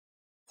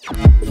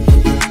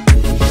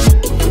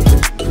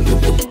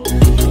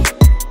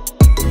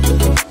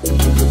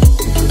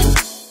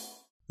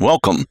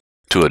Welcome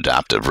to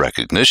Adaptive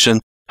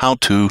Recognition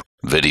How-To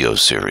Video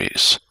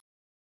Series.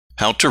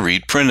 How to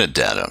read printed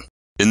data.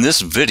 In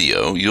this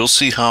video, you'll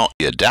see how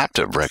the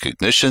adaptive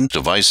recognition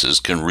devices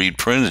can read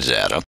printed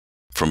data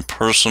from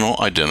personal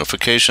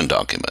identification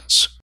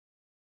documents.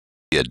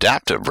 The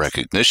adaptive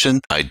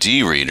recognition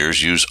ID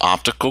readers use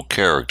optical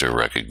character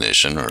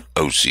recognition, or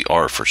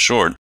OCR for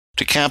short,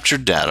 to capture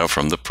data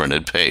from the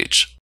printed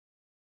page.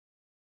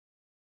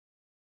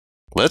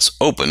 Let's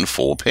open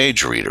Full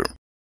Page Reader.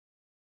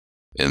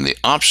 In the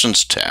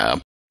Options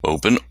tab,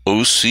 open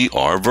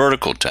OCR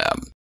Vertical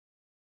tab.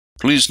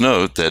 Please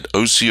note that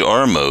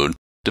OCR mode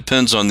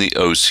depends on the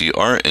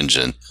OCR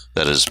engine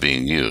that is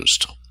being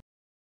used.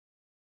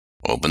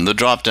 Open the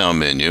drop-down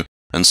menu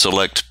and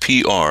select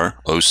PR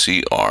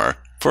OCR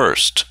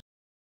first.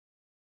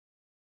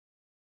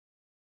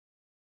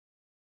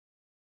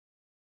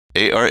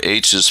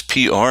 ARH's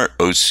PR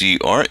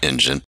OCR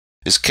engine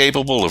is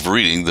capable of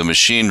reading the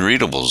Machine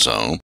Readable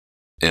Zone,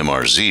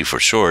 MRZ for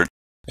short,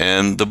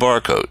 and the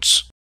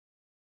barcodes.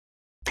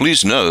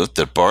 Please note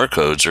that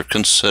barcodes are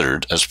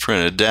considered as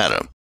printed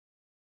data.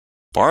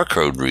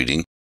 Barcode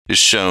reading is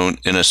shown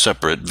in a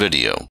separate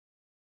video.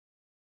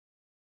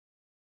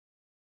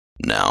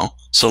 Now,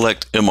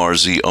 select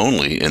Mrz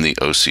Only in the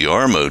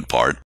OCR mode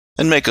part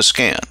and make a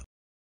scan.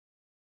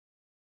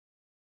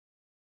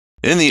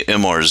 In the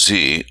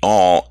MRZ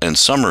All and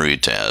Summary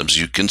tabs,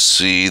 you can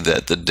see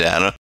that the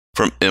data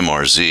from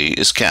MRZ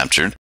is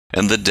captured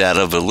and the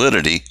data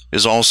validity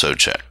is also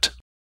checked.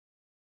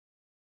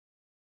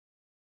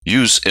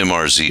 Use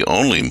Mrz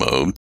Only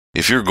mode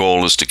if your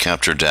goal is to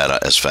capture data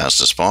as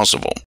fast as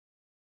possible.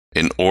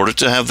 In order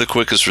to have the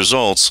quickest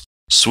results,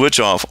 switch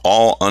off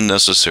all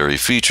unnecessary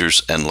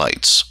features and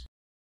lights.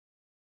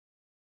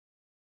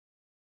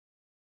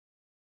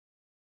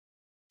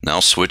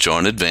 Now switch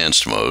on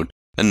Advanced mode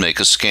and make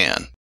a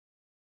scan.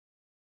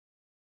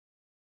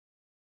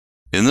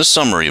 In the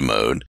Summary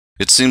mode,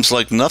 it seems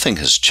like nothing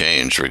has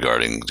changed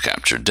regarding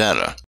captured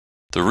data.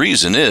 The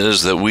reason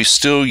is that we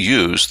still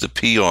use the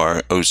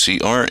PR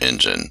OCR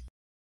engine.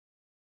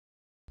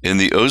 In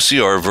the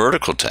OCR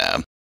Vertical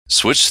tab,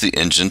 switch the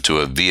engine to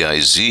a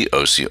VIZ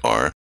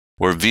OCR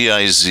or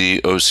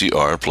VIZ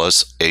OCR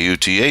plus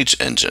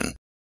AUTH engine.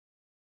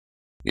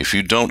 If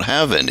you don't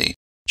have any,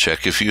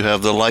 check if you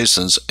have the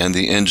license and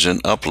the engine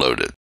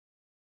uploaded.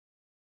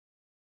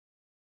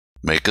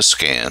 Make a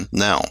scan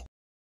now.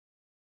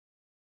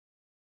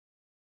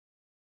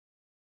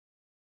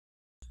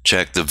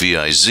 Check the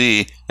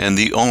VIZ and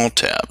the All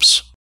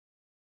tabs.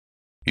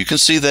 You can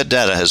see that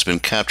data has been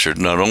captured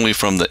not only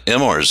from the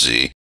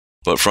MRZ,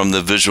 but from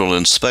the Visual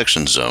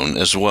Inspection Zone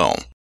as well.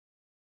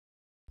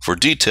 For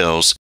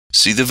details,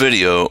 see the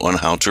video on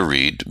how to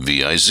read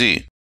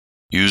VIZ.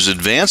 Use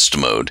Advanced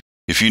mode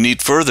if you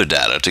need further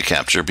data to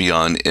capture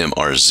beyond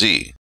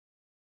MRZ.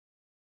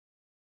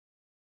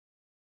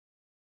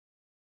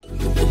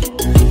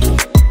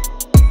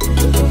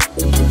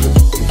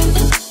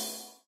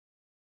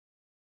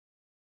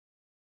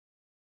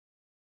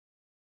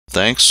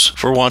 Thanks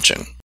for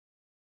watching.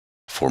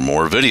 For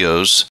more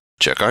videos,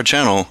 check our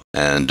channel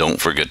and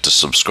don't forget to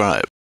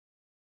subscribe.